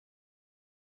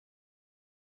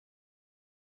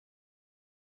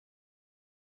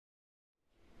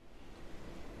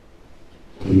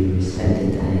you respect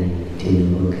the time to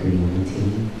noble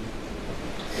community.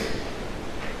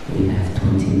 We have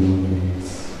 20 more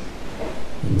minutes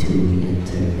until we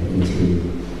enter into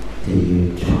the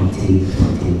year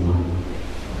 2021.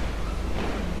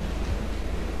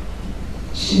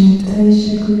 Chaque taille,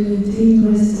 chaque communauté, il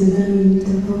nous reste 20 minutes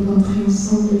avant d'entrer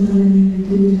ensemble dans l'année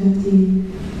 2021.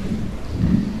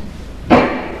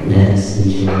 Let us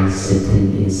enjoy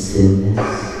sitting in stillness,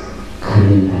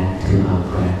 coming back to our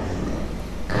breath,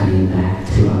 coming back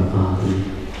to our body.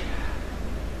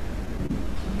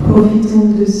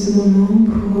 Profitons de ce moment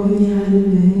pour revenir à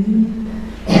nous-mêmes,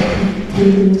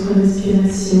 profiter de notre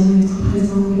respiration, être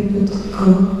présent avec notre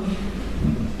corps.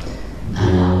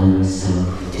 Allowing ourselves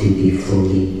to be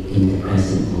fully in the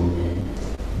present moment.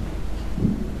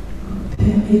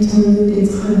 Permettons-nous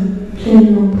d'être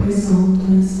pleinement présents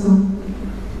dans l'instant.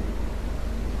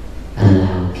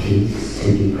 Allow peace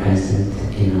to be present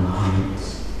in our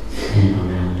hearts and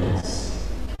around us.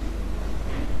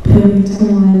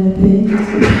 Permettons à la paix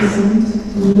d'être présente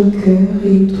dans nos cœurs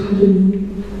et autour de nous.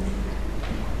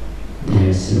 There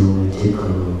is nowhere to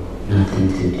go, nothing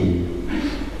to do,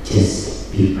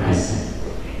 just be present.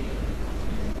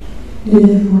 Nous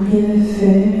n'avons rien à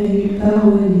faire et nulle part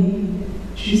où aller,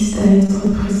 juste à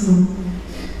être présent.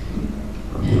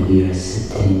 And we are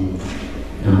sitting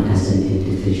not as an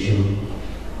individual,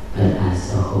 but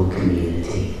as a whole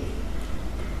community.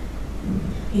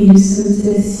 Et nous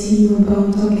sommes assis non pas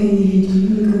en tant qu'individus,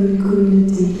 mais comme une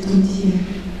communauté entière.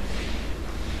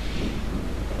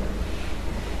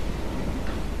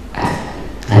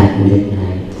 At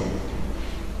midnight,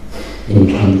 in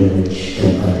Plum Village,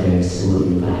 the brothers will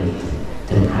invite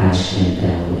the crash and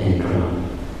bell and drum.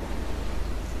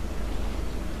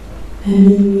 À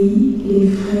minuit, les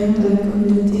frères de la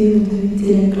communauté vont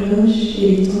inviter la cloche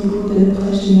et les tambours de la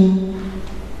prajna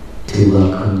To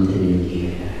welcome the new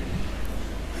year,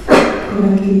 pour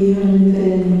accueillir la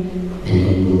nouvelle année. and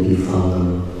then will be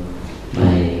followed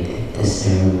by the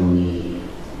ceremony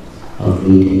of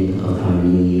reading of our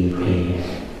New Year prayer.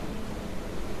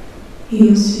 Et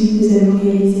ensuite, nous allons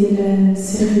réaliser la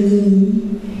cérémonie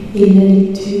et la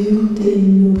lecture de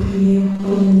nos prières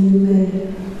pour l'année nouvelle.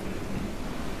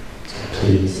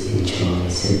 Please enjoy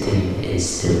sitting in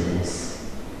stillness.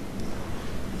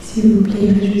 S'il vous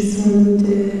plaît, réjouissons-nous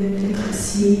d'être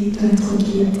assis dans la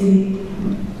tranquillité.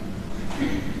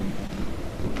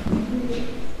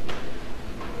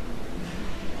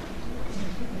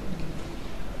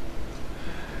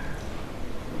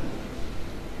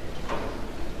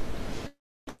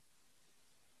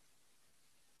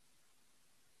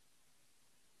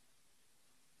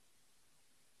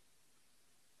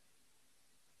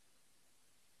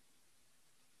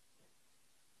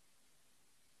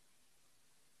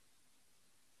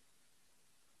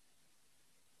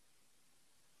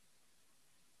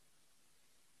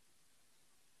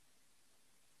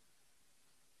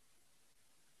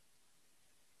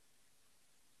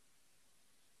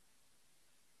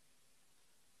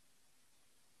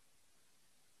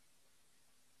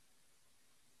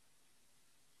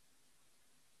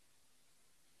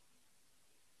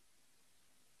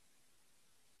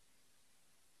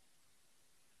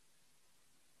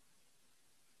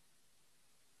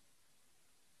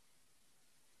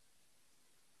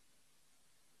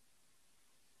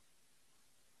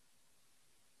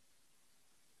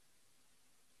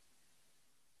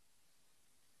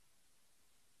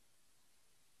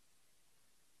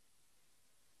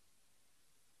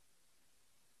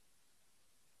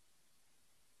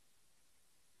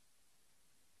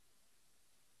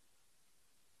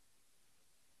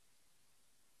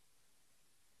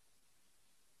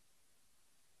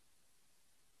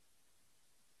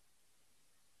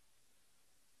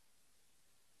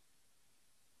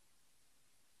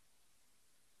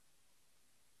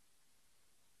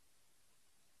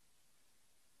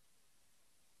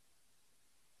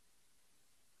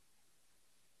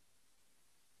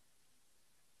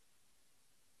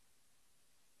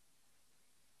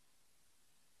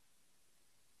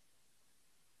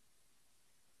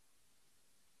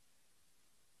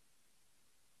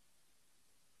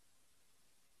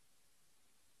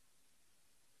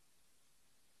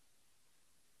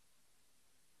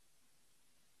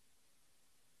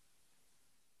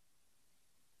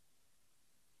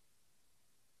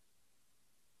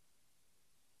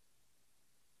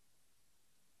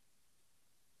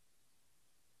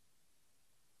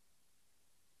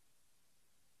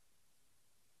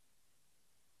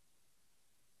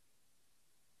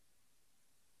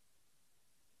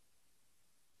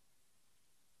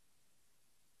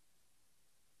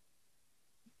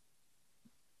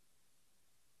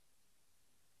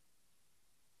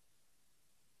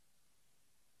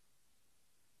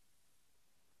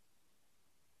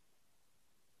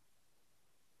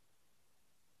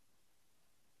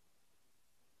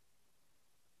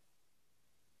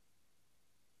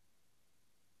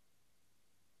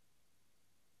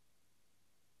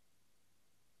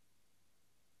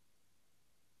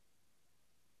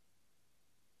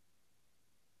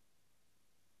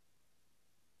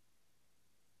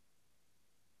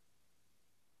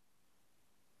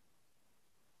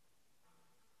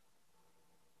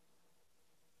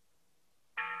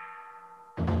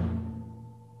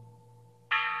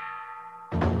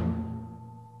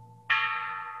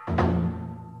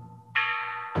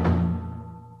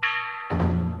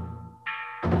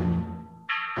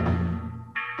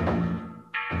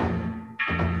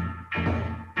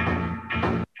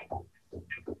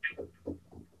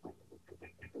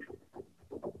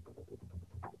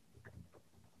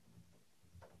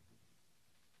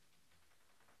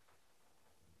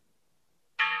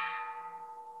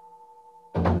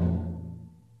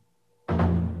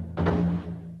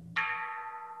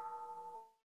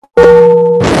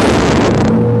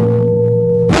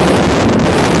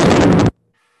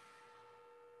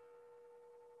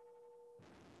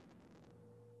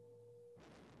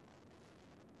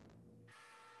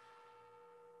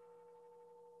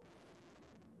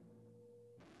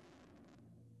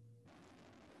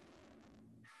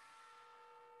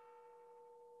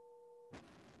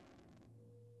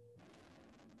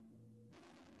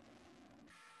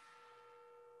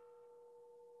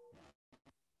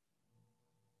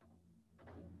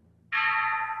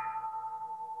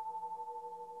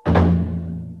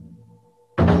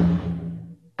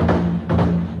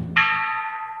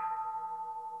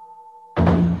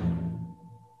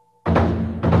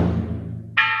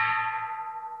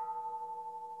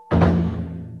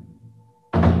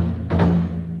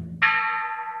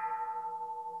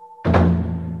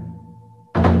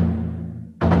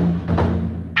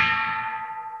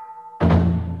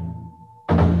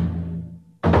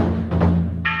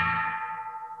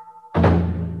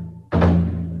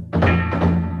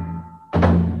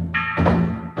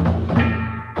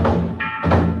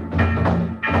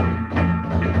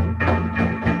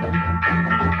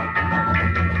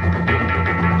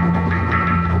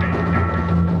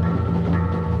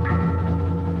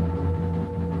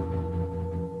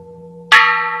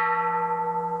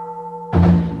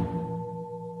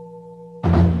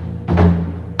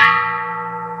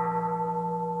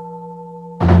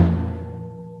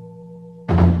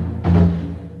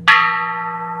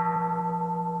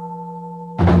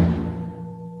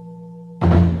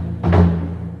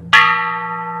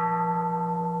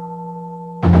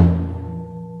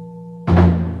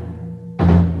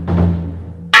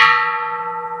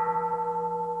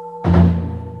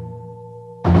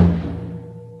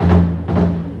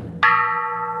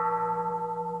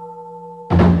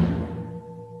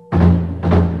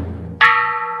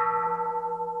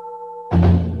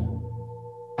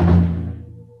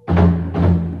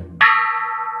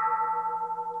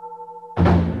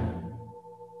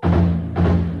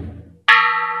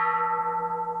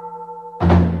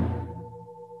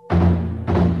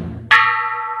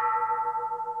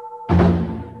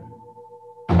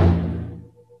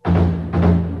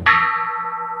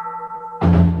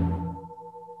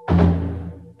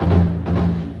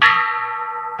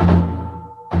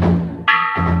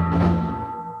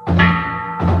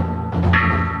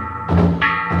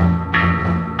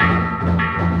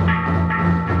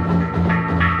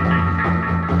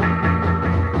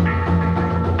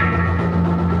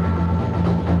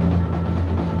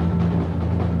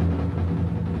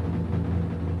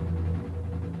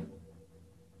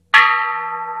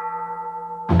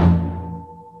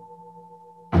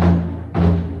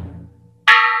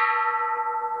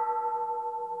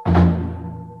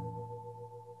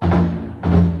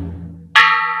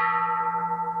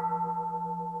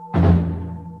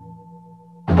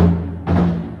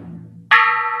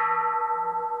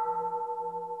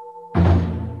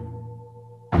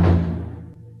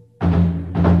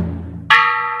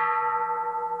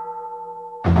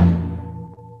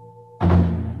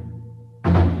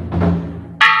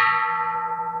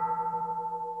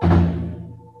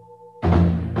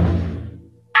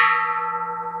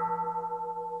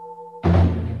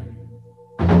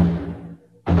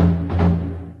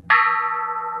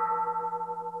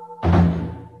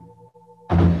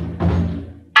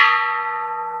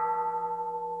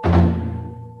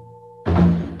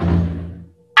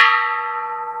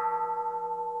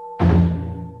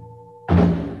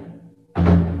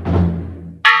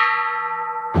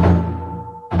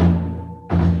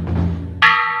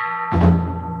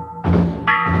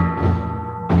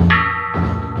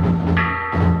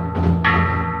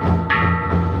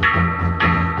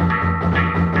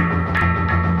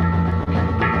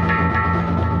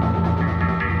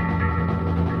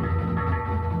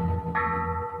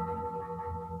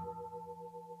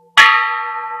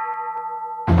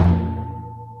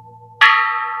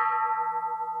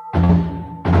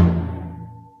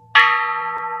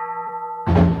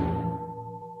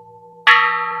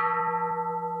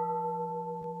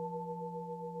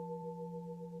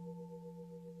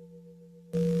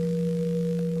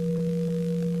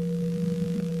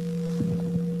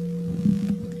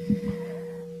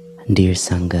 Dear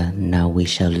Sangha, now we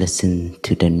shall listen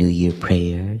to the New Year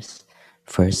prayers,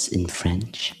 first in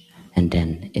French and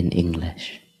then in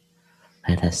English.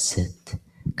 Let us sit,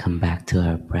 come back to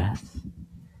our breath,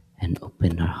 and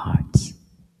open our hearts.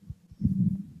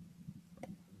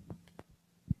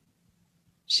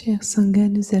 Cher Sangha,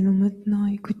 nous allons maintenant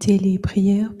écouter les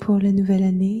prières pour la nouvelle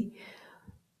année.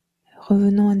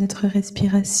 Revenons à notre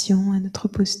respiration, à notre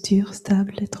posture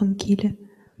stable et tranquille.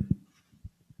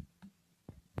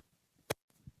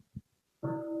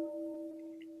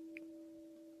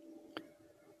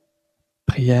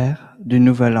 Prière du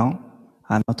Nouvel An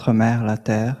à notre Mère la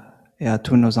Terre et à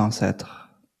tous nos ancêtres.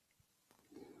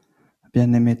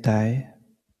 Bien-aimé Thaï,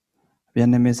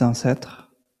 bien-aimés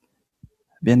ancêtres,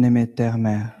 bien-aimée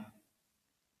Terre-Mère,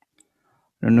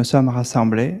 nous nous sommes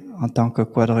rassemblés en tant que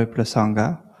quadruple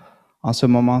Sangha en ce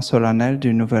moment solennel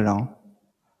du Nouvel An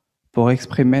pour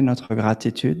exprimer notre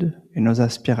gratitude et nos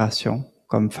aspirations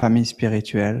comme famille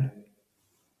spirituelle,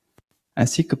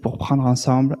 ainsi que pour prendre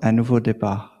ensemble un nouveau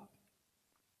départ.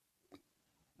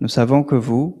 Nous savons que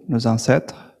vous, nos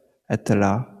ancêtres, êtes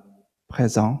là,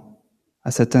 présents,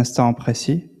 à cet instant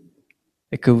précis,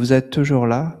 et que vous êtes toujours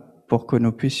là pour que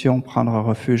nous puissions prendre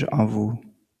refuge en vous.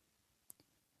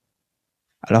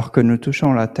 Alors que nous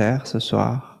touchons la terre ce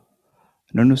soir,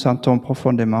 nous nous sentons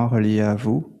profondément reliés à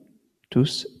vous,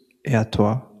 tous, et à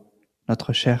toi,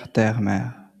 notre chère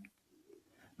Terre-Mère,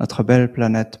 notre belle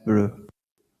planète bleue,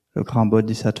 le grand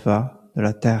bodhisattva de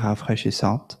la terre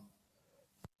rafraîchissante,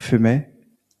 fumée,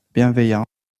 bienveillante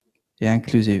et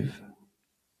inclusive.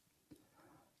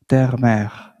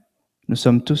 Terre-Mère, nous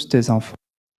sommes tous tes enfants,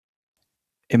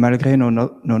 et malgré nos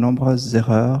nombreuses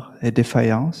erreurs et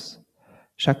défaillances,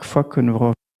 chaque fois que nous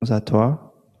revenons à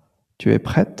toi, tu es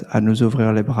prête à nous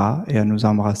ouvrir les bras et à nous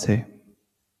embrasser.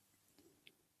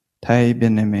 Thaï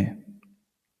bien-aimé,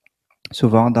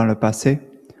 souvent dans le passé,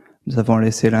 nous avons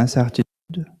laissé l'incertitude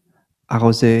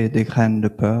arroser des graines de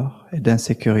peur et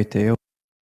d'insécurité au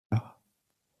cœur.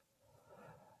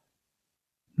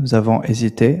 Nous avons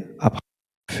hésité à prendre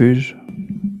refuge.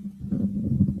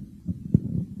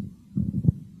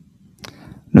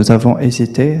 Nous avons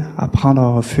hésité à prendre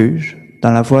refuge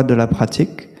dans la voie de la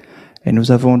pratique et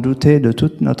nous avons douté de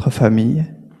toute notre famille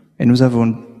et nous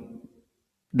avons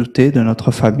douté de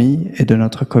notre famille et de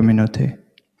notre communauté.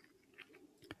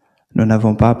 Nous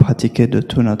n'avons pas pratiqué de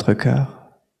tout notre cœur.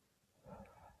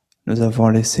 Nous avons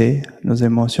laissé nos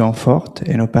émotions fortes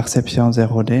et nos perceptions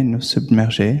erronées nous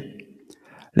submerger,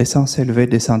 laissant s'élever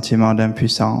des sentiments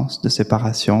d'impuissance, de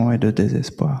séparation et de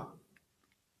désespoir.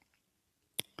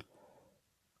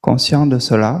 Conscients de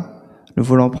cela, nous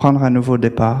voulons prendre un nouveau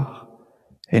départ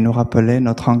et nous rappeler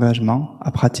notre engagement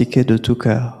à pratiquer de tout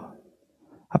cœur,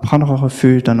 à prendre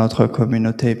refuge dans notre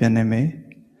communauté bien-aimée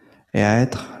et à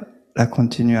être la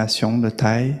continuation de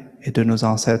Thaï et de nos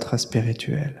ancêtres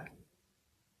spirituels.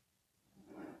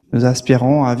 Nous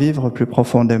aspirons à vivre plus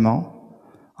profondément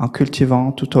en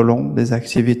cultivant tout au long des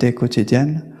activités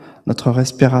quotidiennes notre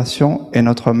respiration et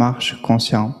notre marche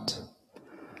consciente,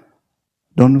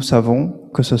 dont nous savons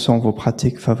que ce sont vos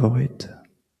pratiques favorites.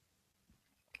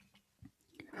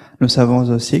 Nous savons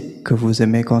aussi que vous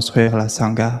aimez construire la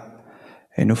Sangha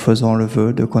et nous faisons le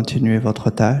vœu de continuer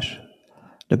votre tâche,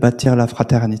 de bâtir la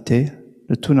fraternité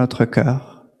de tout notre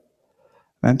cœur,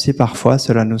 même si parfois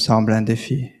cela nous semble un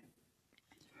défi.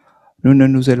 Nous ne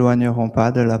nous éloignerons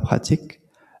pas de la pratique,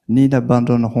 ni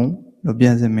n'abandonnerons nos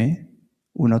bien-aimés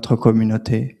ou notre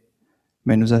communauté,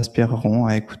 mais nous aspirerons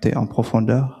à écouter en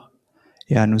profondeur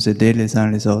et à nous aider les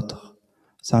uns les autres,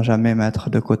 sans jamais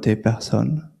mettre de côté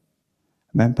personne,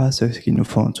 même pas ceux qui nous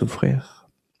font souffrir.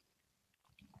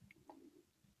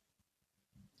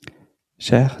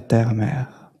 Chère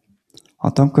Terre-Mère,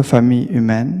 en tant que famille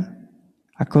humaine,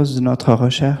 à cause de notre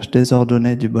recherche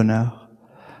désordonnée du bonheur,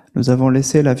 nous avons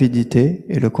laissé l'avidité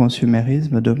et le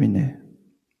consumérisme dominer.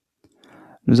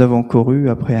 Nous avons couru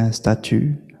après un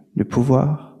statut, du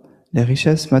pouvoir, des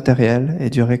richesses matérielles et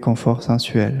du réconfort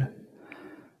sensuel,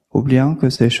 oubliant que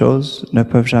ces choses ne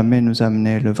peuvent jamais nous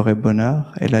amener le vrai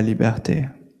bonheur et la liberté.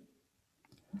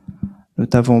 Nous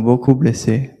t'avons beaucoup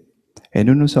blessé, et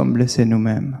nous nous sommes blessés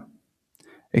nous-mêmes,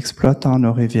 exploitant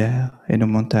nos rivières et nos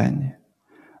montagnes,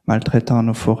 maltraitant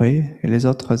nos forêts et les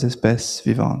autres espèces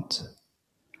vivantes,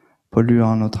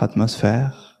 polluant notre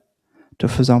atmosphère, te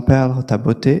faisant perdre ta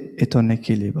beauté et ton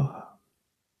équilibre.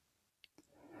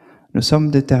 Nous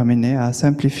sommes déterminés à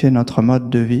simplifier notre mode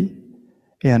de vie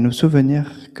et à nous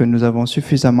souvenir que nous avons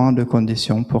suffisamment de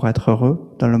conditions pour être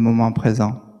heureux dans le moment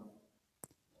présent.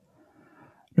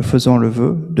 Nous faisons le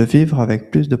vœu de vivre avec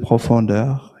plus de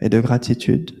profondeur et de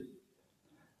gratitude,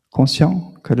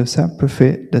 conscients que le simple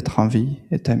fait d'être en vie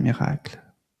est un miracle.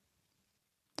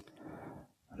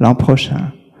 L'an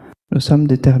prochain, nous sommes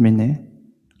déterminés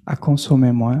à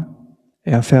consommer moins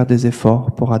et à faire des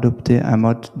efforts pour adopter un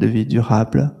mode de vie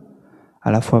durable, à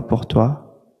la fois pour toi,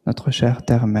 notre chère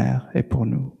Terre-Mère, et pour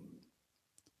nous.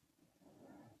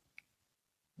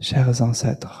 Chers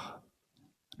ancêtres,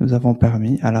 nous avons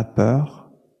permis à la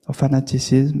peur, au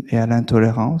fanaticisme et à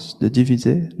l'intolérance de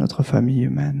diviser notre famille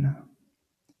humaine.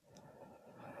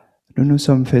 Nous nous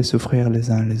sommes fait souffrir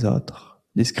les uns les autres,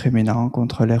 discriminant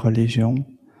contre les religions,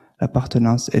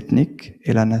 l'appartenance ethnique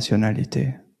et la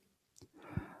nationalité.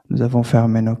 Nous avons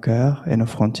fermé nos cœurs et nos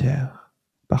frontières,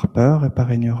 par peur et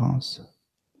par ignorance.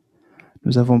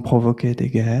 Nous avons provoqué des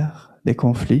guerres, des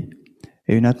conflits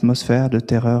et une atmosphère de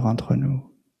terreur entre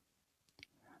nous.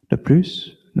 De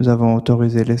plus, nous avons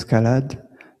autorisé l'escalade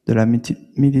de la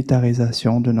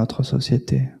militarisation de notre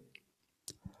société.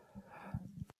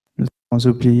 Nous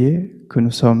avons oublié que nous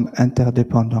sommes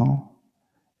interdépendants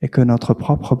et que notre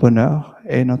propre bonheur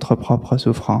et notre propre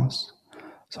souffrance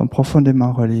sont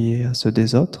profondément reliés à ceux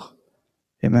des autres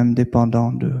et même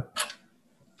dépendants d'eux.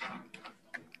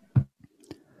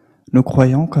 Nous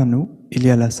croyons qu'en nous, il y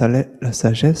a la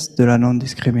sagesse de la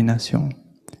non-discrimination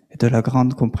et de la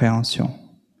grande compréhension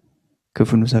que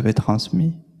vous nous avez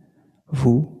transmis,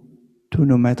 vous, tous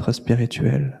nos maîtres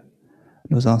spirituels,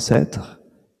 nos ancêtres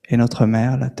et notre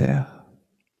mère, la Terre.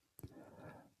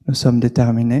 Nous sommes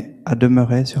déterminés à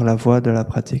demeurer sur la voie de la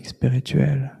pratique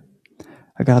spirituelle,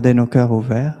 à garder nos cœurs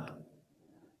ouverts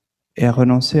et à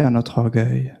renoncer à notre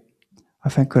orgueil,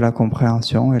 afin que la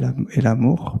compréhension et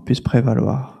l'amour puissent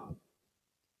prévaloir.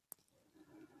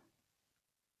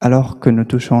 Alors que nous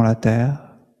touchons la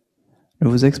terre,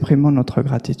 nous vous exprimons notre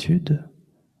gratitude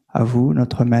à vous,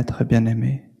 notre Maître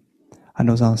bien-aimé, à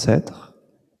nos ancêtres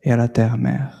et à la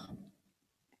Terre-Mère.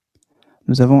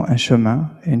 Nous avons un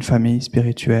chemin et une famille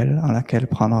spirituelle en laquelle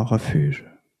prendre refuge.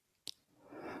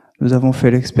 Nous avons fait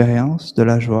l'expérience de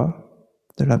la joie,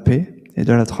 de la paix et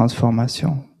de la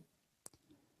transformation.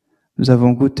 Nous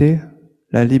avons goûté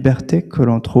la liberté que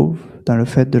l'on trouve dans le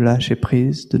fait de lâcher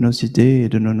prise de nos idées et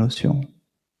de nos notions.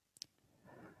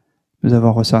 Nous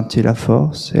avons ressenti la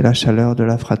force et la chaleur de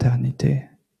la fraternité.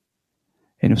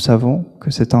 Et nous savons que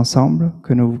c'est ensemble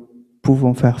que nous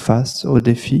pouvons faire face aux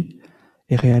défis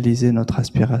et réaliser notre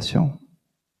aspiration.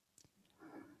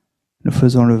 Nous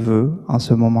faisons le vœu, en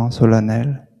ce moment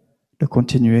solennel, de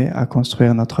continuer à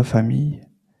construire notre famille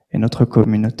et notre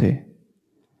communauté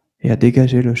et à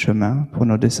dégager le chemin pour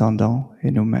nos descendants et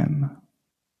nous-mêmes.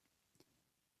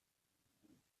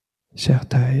 Chère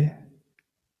Taï,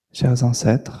 chers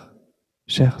ancêtres,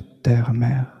 chère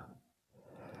Terre-Mère,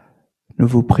 nous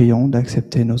vous prions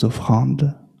d'accepter nos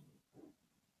offrandes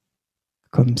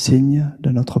comme signe de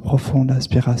notre profonde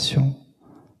aspiration,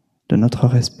 de notre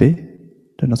respect,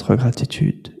 de notre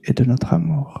gratitude et de notre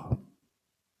amour.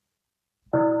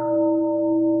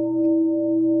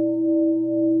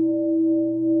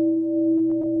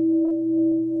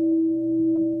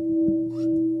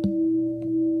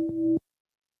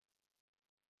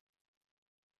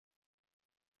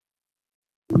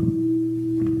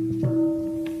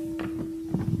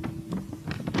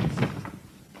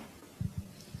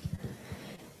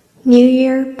 New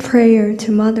Year prayer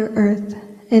to Mother Earth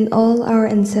and all our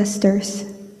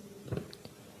ancestors.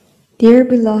 Dear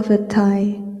beloved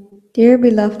Thai, dear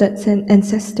beloved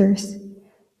ancestors,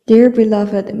 dear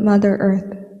beloved Mother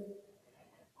Earth,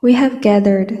 we have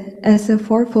gathered as a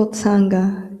fourfold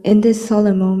Sangha in this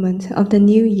solemn moment of the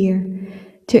new year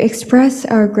to express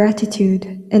our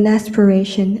gratitude and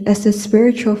aspiration as a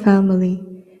spiritual family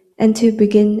and to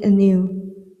begin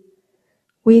anew.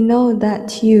 We know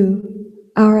that you,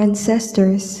 our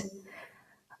ancestors,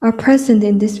 are present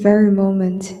in this very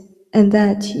moment and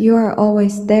that you are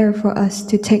always there for us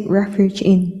to take refuge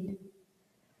in.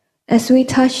 As we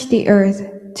touch the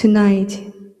earth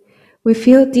tonight, we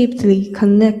feel deeply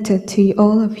connected to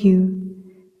all of you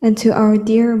and to our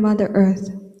dear Mother Earth,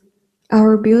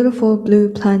 our beautiful blue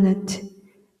planet,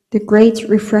 the great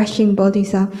refreshing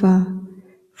Bodhisattva,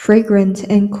 fragrant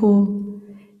and cool,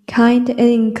 kind and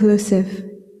inclusive,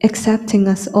 accepting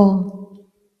us all.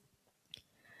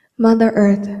 Mother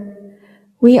Earth,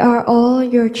 we are all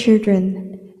your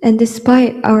children, and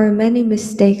despite our many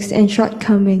mistakes and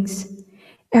shortcomings,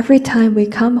 every time we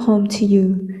come home to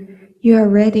you, you are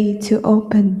ready to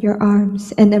open your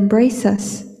arms and embrace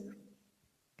us.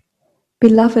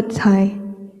 Beloved Thai,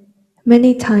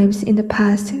 many times in the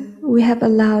past, we have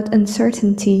allowed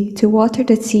uncertainty to water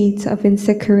the seeds of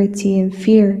insecurity and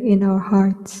fear in our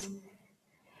hearts.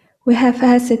 We have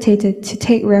hesitated to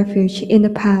take refuge in the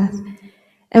path,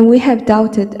 and we have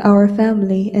doubted our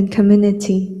family and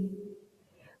community.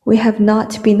 We have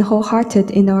not been wholehearted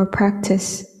in our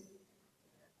practice.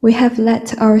 We have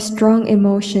let our strong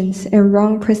emotions and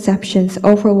wrong perceptions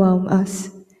overwhelm us,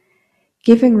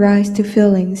 giving rise to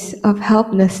feelings of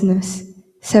helplessness,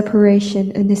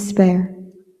 separation, and despair.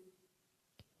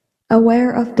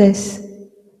 Aware of this,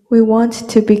 we want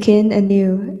to begin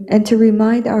anew and to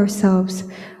remind ourselves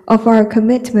of our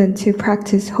commitment to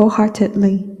practice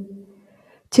wholeheartedly,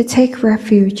 to take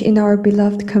refuge in our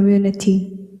beloved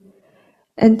community,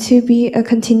 and to be a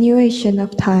continuation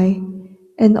of Thai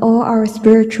and all our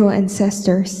spiritual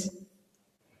ancestors.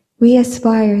 We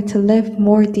aspire to live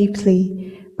more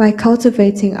deeply by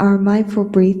cultivating our mindful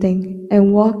breathing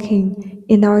and walking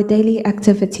in our daily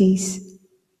activities,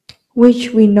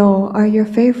 which we know are your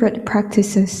favorite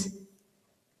practices.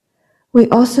 We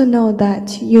also know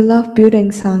that you love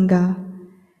building Sangha,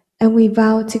 and we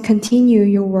vow to continue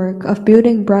your work of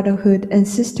building brotherhood and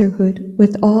sisterhood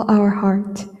with all our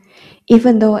heart,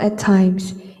 even though at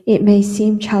times it may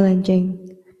seem challenging.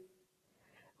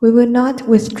 We will not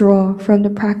withdraw from the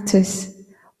practice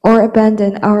or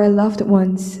abandon our loved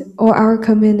ones or our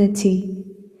community,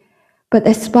 but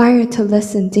aspire to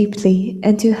listen deeply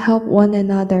and to help one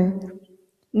another,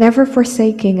 never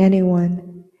forsaking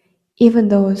anyone, even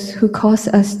those who cause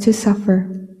us to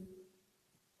suffer.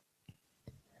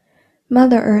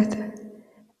 Mother Earth,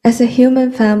 as a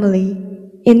human family,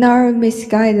 in our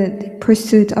misguided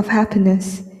pursuit of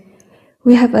happiness,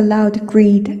 we have allowed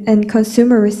greed and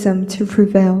consumerism to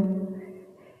prevail.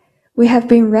 We have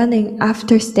been running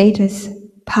after status,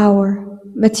 power,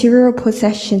 material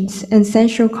possessions, and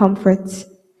sensual comforts,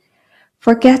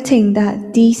 forgetting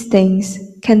that these things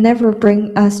can never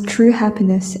bring us true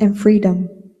happiness and freedom.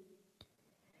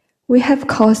 We have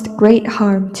caused great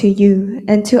harm to you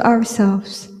and to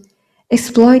ourselves,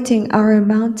 exploiting our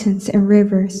mountains and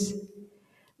rivers,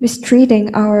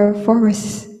 mistreating our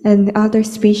forests and other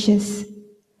species,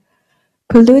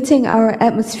 polluting our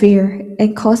atmosphere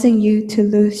and causing you to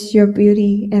lose your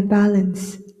beauty and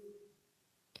balance.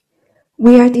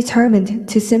 We are determined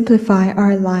to simplify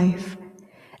our life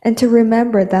and to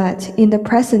remember that in the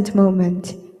present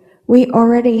moment, we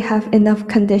already have enough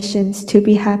conditions to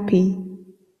be happy.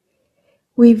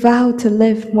 We vow to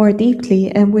live more deeply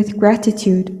and with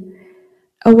gratitude,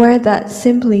 aware that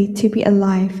simply to be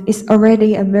alive is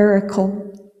already a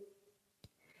miracle.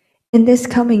 In this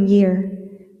coming year,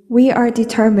 we are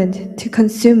determined to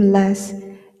consume less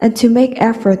and to make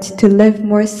effort to live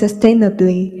more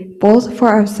sustainably, both for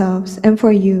ourselves and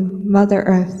for you, Mother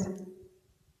Earth.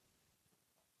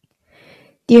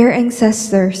 Dear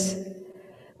ancestors,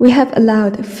 we have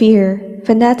allowed fear,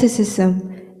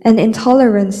 fanaticism, and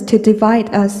intolerance to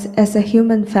divide us as a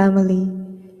human family.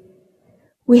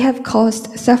 We have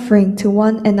caused suffering to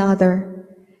one another,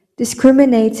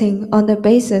 discriminating on the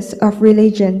basis of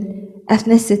religion,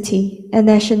 ethnicity, and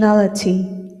nationality.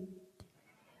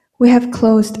 We have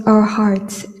closed our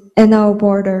hearts and our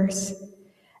borders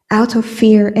out of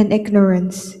fear and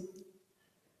ignorance.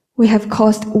 We have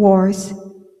caused wars,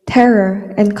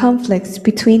 terror, and conflicts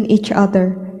between each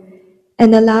other,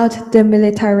 and allowed the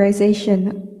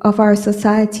militarization of our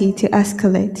society to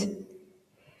escalate.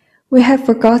 We have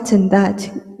forgotten that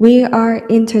we are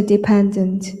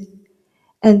interdependent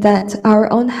and that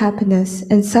our own happiness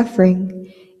and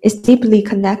suffering is deeply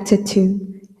connected to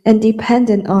and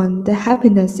dependent on the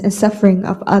happiness and suffering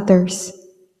of others.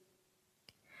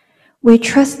 We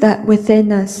trust that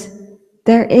within us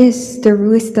there is the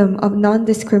wisdom of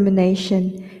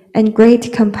non-discrimination and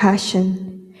great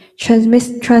compassion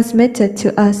transmitted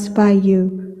to us by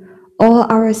you, all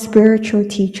our spiritual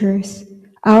teachers,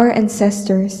 our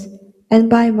ancestors,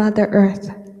 and by Mother Earth.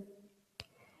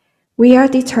 We are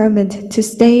determined to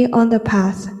stay on the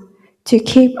path, to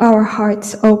keep our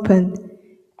hearts open,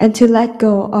 and to let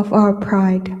go of our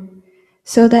pride,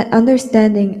 so that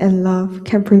understanding and love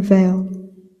can prevail.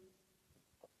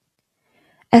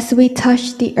 As we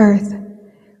touch the earth,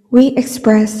 we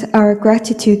express our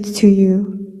gratitude to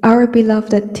you, our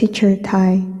beloved teacher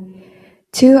Tai,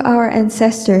 to our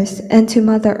ancestors and to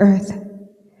Mother Earth.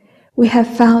 We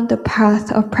have found the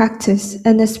path of practice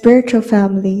and a spiritual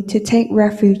family to take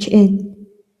refuge in.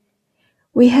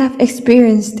 We have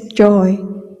experienced joy,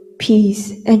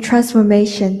 peace, and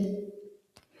transformation.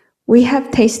 We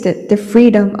have tasted the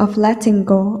freedom of letting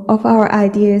go of our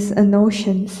ideas and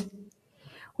notions.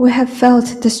 We have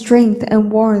felt the strength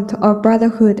and warmth of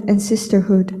brotherhood and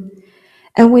sisterhood,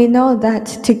 and we know that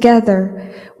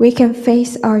together we can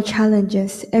face our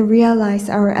challenges and realize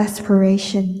our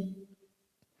aspiration.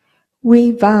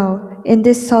 We vow in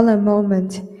this solemn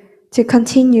moment to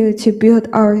continue to build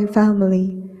our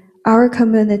family, our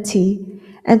community,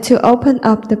 and to open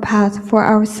up the path for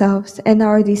ourselves and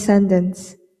our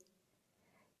descendants.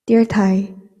 Dear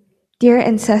Tai, dear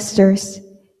ancestors,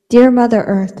 dear Mother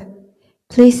Earth,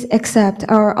 please accept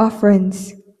our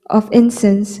offerings of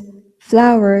incense,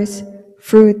 flowers,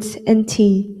 fruits, and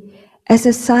tea as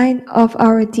a sign of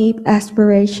our deep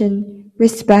aspiration,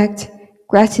 respect,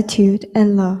 gratitude,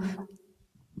 and love.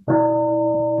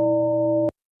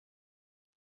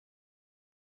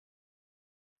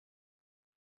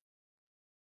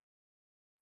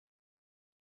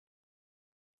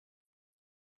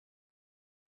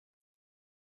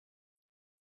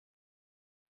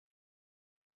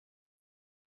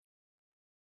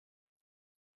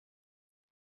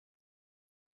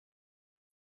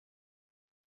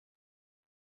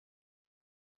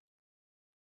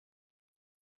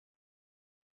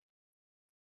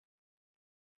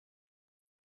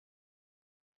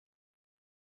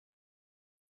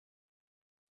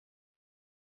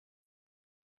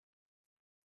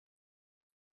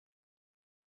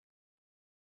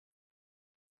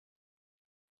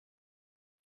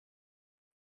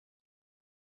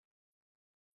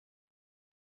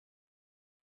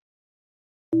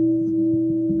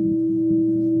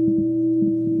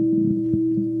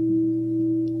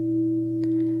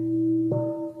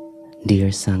 Dear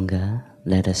Sangha,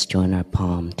 let us join our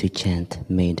palm to chant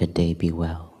May the Day Be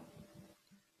Well.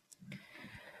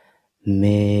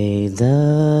 May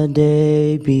the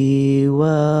day be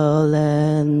well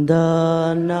and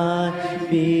the night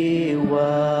be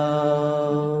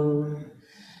well.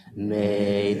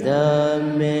 May the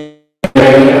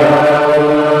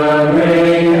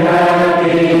bring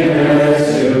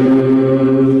happiness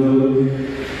to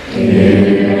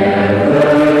in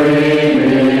every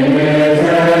minute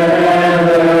and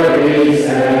every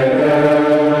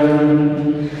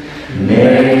second.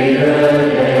 May the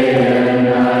day and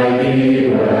night be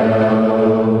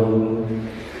well.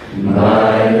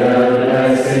 By the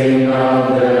blessing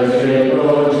of the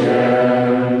triple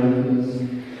gems,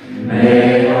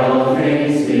 may all things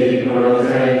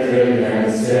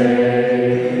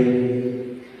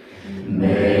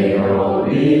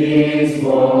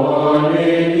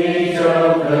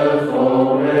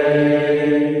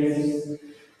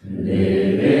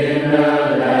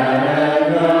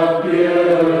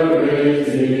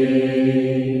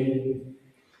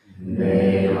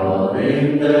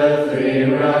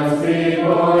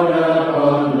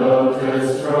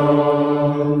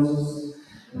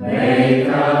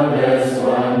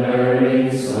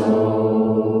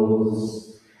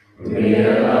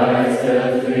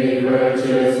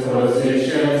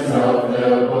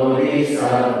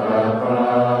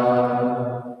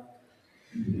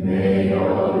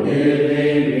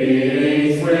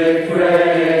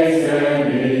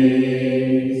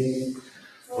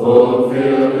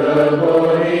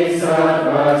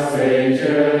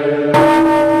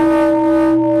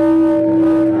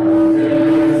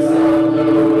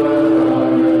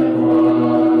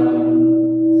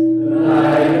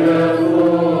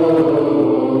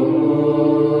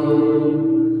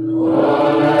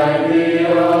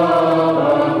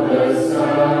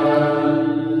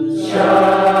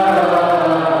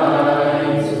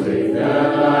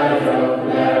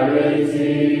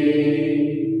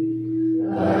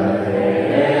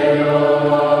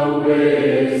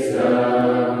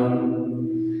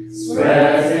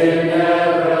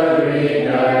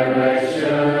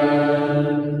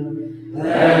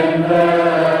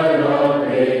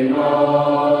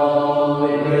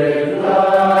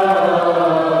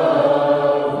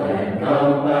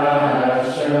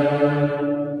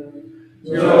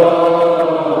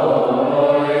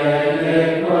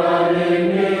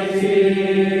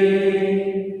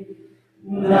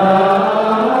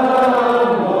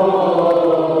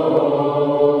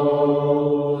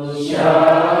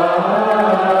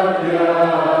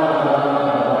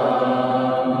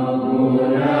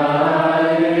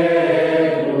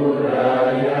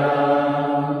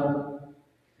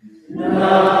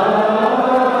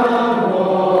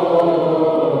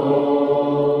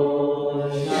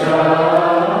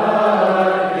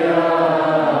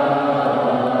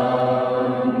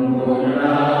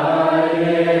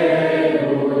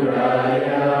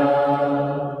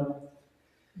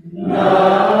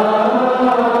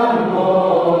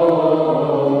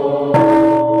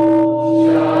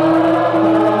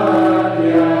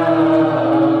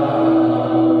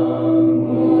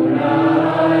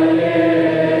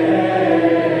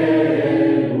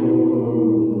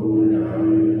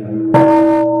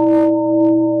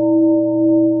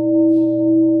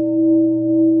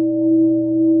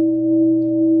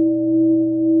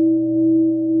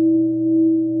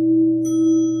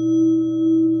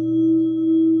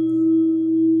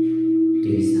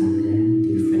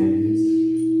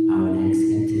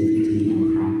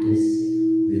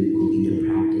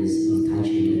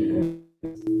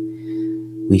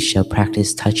we shall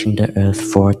practice touching the earth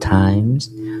 4 times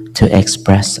to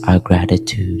express our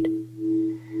gratitude.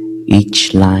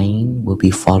 Each line will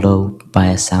be followed by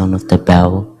a sound of the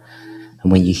bell,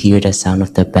 and when you hear the sound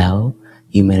of the bell,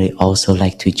 you may also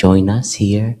like to join us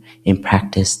here in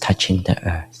practice touching the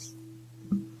earth.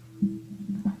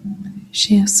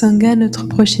 Cher Sangha, notre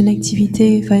prochaine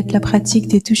activité va être la pratique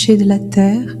des touchés de la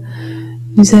terre.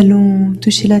 Nous allons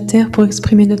toucher la terre pour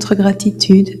exprimer notre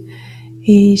gratitude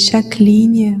et chaque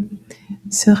ligne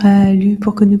sera lue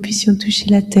pour que nous puissions toucher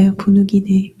la terre pour nous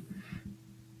guider.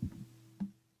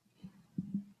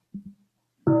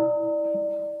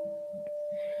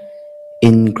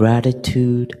 In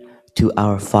gratitude to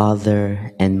our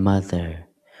Father and Mother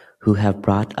who have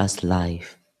brought us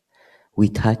life, we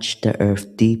touch the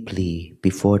earth deeply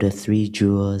before the 3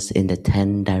 jewels in the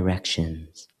 10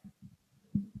 directions.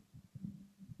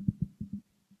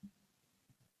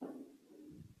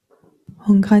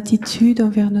 En gratitude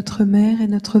envers notre mère et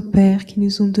notre père qui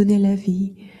nous ont donné la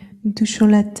vie, nous touchons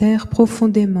la terre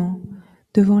profondément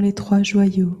devant les 3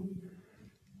 joyaux.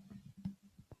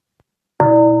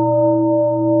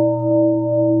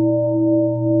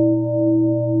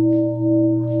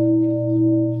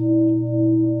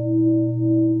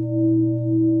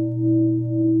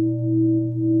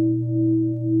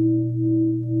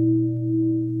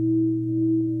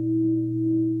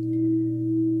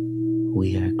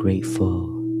 We are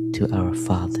grateful to our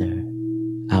Father,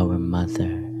 our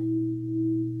Mother.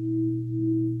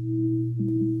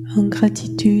 En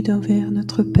gratitude envers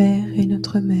notre père et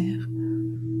notre mère.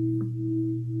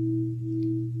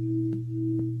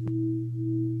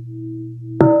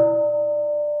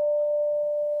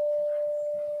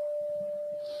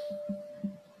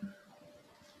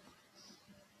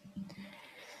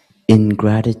 In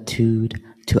gratitude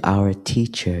to our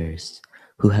teachers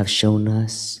who have shown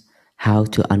us how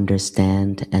to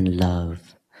understand and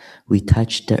love, we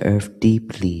touch the earth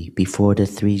deeply before the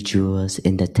 3 jewels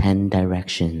in the 10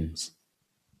 directions.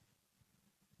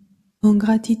 En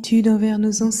gratitude envers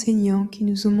nos enseignants qui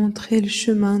nous ont montré le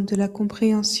chemin de la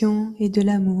compréhension et de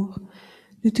l'amour,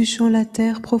 nous touchons la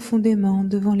terre profondément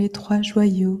devant les 3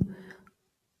 joyaux.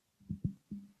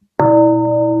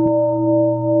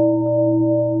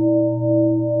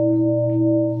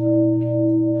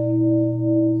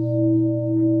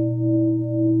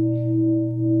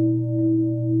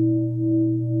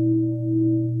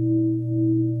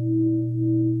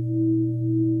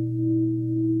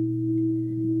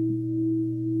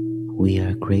 We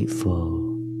are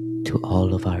grateful to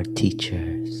all of our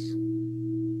teachers.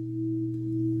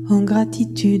 En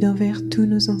gratitude envers tous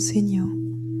nos enseignants.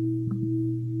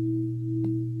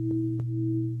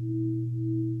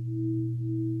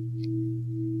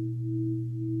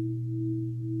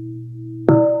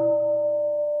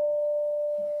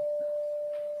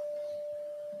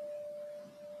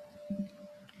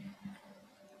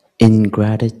 In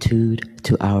gratitude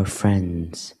to our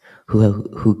friends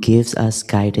who gives us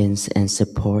guidance and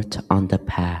support on the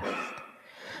path,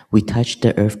 we touch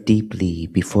the earth deeply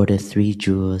before the 3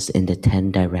 jewels in the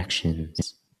 10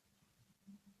 directions.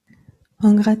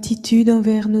 En gratitude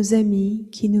envers nos amis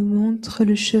qui nous montrent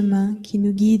le chemin, qui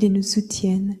nous guident et nous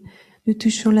soutiennent, nous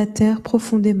touchons la terre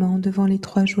profondément devant les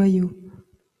 3 joyaux.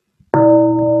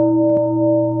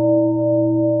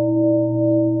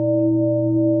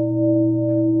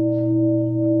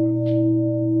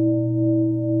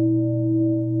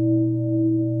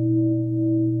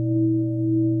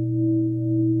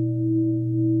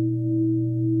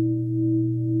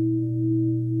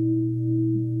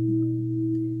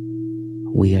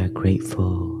 We are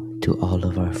grateful to all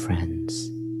of our friends.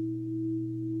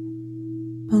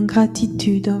 En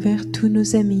gratitude envers tous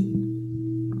nos amis.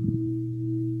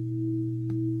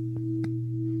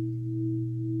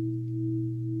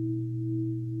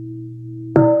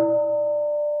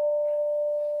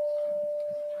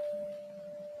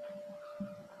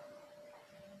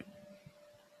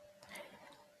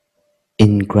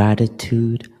 In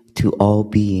gratitude to all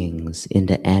beings in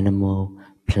the animal,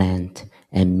 plant,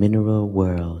 and mineral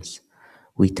worlds,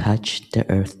 we touch the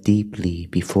earth deeply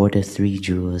before the 3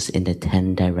 jewels in the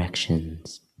 10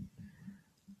 directions.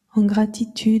 En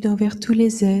gratitude envers tous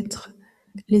les êtres,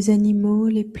 les animaux,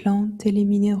 les plantes et les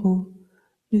minéraux,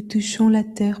 nous touchons la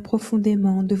terre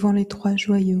profondément devant les 3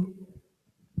 joyaux.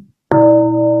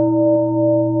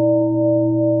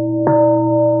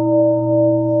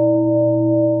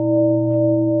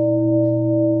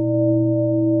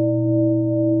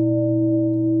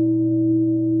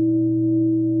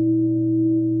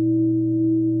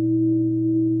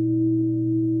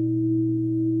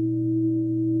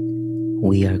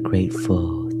 We are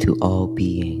grateful to all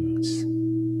beings.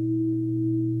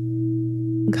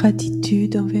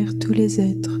 gratitude envers tous les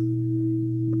êtres.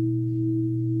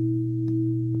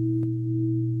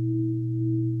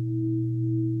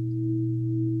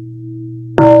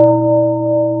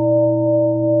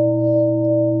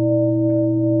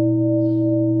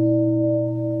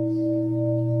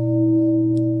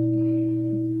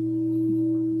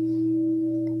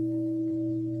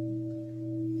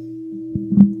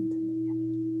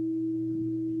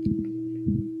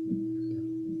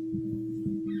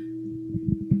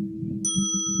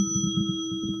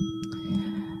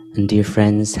 And dear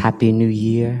friends, Happy New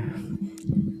Year.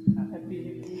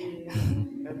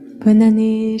 Bonne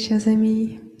année, chers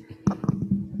amis.